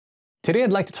Today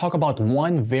I'd like to talk about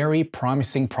one very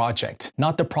promising project.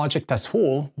 Not the project as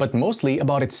whole, but mostly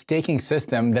about its staking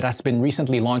system that has been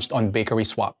recently launched on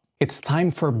BakerySwap. It's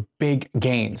time for big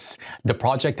gains. The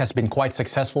project has been quite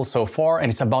successful so far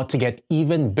and it's about to get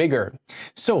even bigger.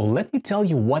 So let me tell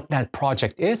you what that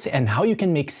project is and how you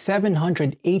can make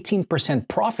 718%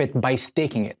 profit by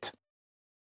staking it.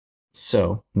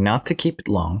 So, not to keep it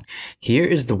long, here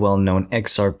is the well-known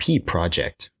XRP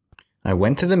project. I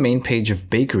went to the main page of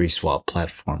BakerySwap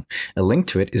platform. A link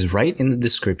to it is right in the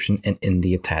description and in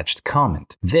the attached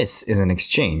comment. This is an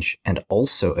exchange and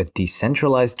also a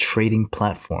decentralized trading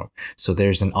platform, so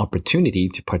there's an opportunity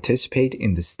to participate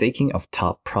in the staking of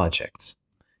top projects.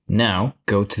 Now,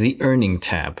 go to the Earning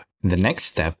tab. The next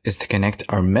step is to connect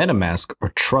our MetaMask or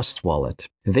Trust wallet.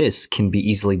 This can be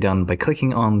easily done by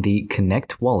clicking on the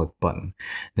Connect Wallet button.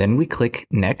 Then we click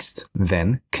Next,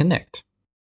 then Connect.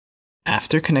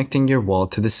 After connecting your wallet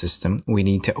to the system, we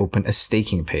need to open a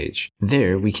staking page.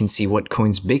 There we can see what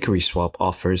coins BakerySwap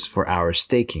offers for our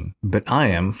staking. But I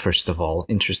am, first of all,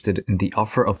 interested in the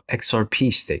offer of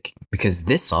XRP staking, because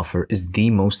this offer is the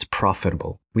most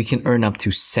profitable. We can earn up to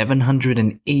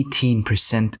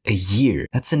 718% a year.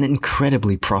 That's an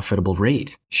incredibly profitable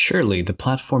rate. Surely the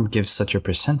platform gives such a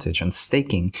percentage on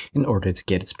staking in order to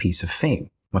get its piece of fame.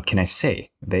 What can I say?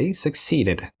 They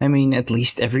succeeded. I mean, at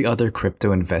least every other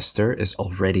crypto investor is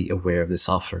already aware of this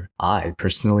offer. I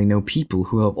personally know people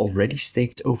who have already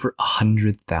staked over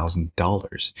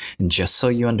 $100,000. And just so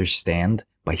you understand,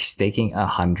 by staking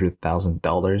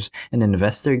 $100,000, an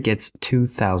investor gets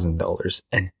 $2,000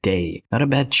 a day. Not a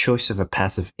bad choice of a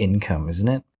passive income, isn't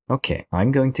it? Okay,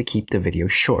 I'm going to keep the video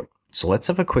short. So let's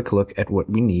have a quick look at what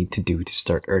we need to do to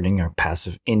start earning our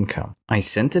passive income. I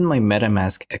sent in my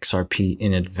MetaMask XRP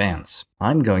in advance.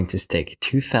 I'm going to stake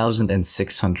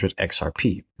 2,600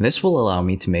 XRP. This will allow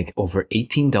me to make over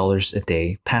 $18 a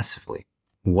day passively.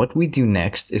 What we do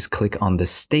next is click on the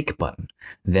stake button,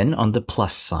 then on the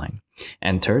plus sign.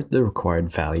 Enter the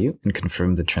required value and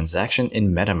confirm the transaction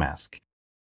in MetaMask.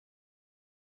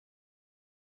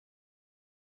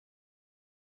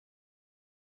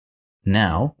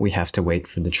 Now, we have to wait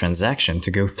for the transaction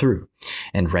to go through,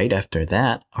 and right after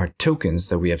that, our tokens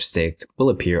that we have staked will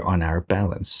appear on our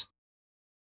balance.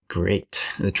 Great,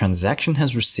 the transaction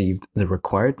has received the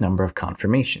required number of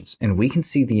confirmations, and we can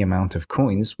see the amount of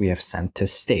coins we have sent to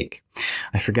stake.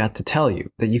 I forgot to tell you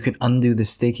that you can undo the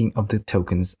staking of the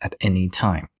tokens at any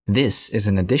time. This is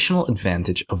an additional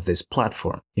advantage of this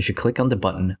platform. If you click on the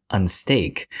button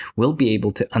Unstake, we'll be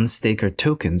able to unstake our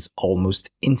tokens almost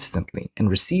instantly and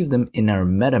receive them in our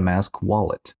MetaMask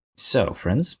wallet. So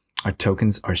friends, our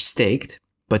tokens are staked,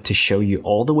 but to show you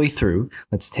all the way through,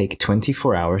 let's take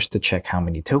 24 hours to check how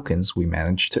many tokens we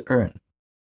managed to earn.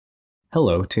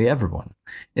 Hello to everyone.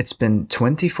 It's been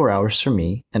 24 hours for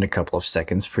me and a couple of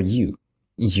seconds for you.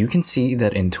 You can see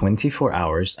that in 24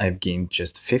 hours, I've gained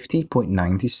just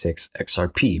 50.96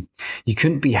 XRP. You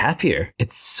couldn't be happier.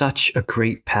 It's such a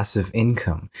great passive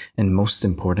income. And most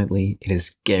importantly, it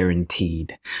is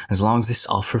guaranteed. As long as this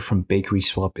offer from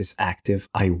BakerySwap is active,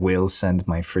 I will send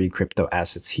my free crypto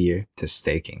assets here to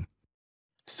staking.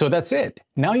 So that's it.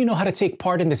 Now you know how to take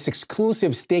part in this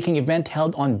exclusive staking event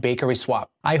held on BakerySwap.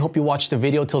 I hope you watched the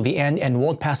video till the end and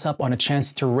won't pass up on a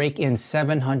chance to rake in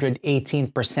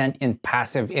 718% in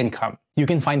passive income. You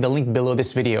can find the link below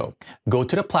this video. Go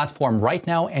to the platform right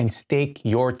now and stake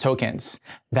your tokens.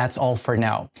 That's all for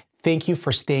now. Thank you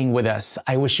for staying with us.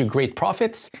 I wish you great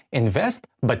profits. Invest,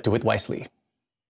 but do it wisely.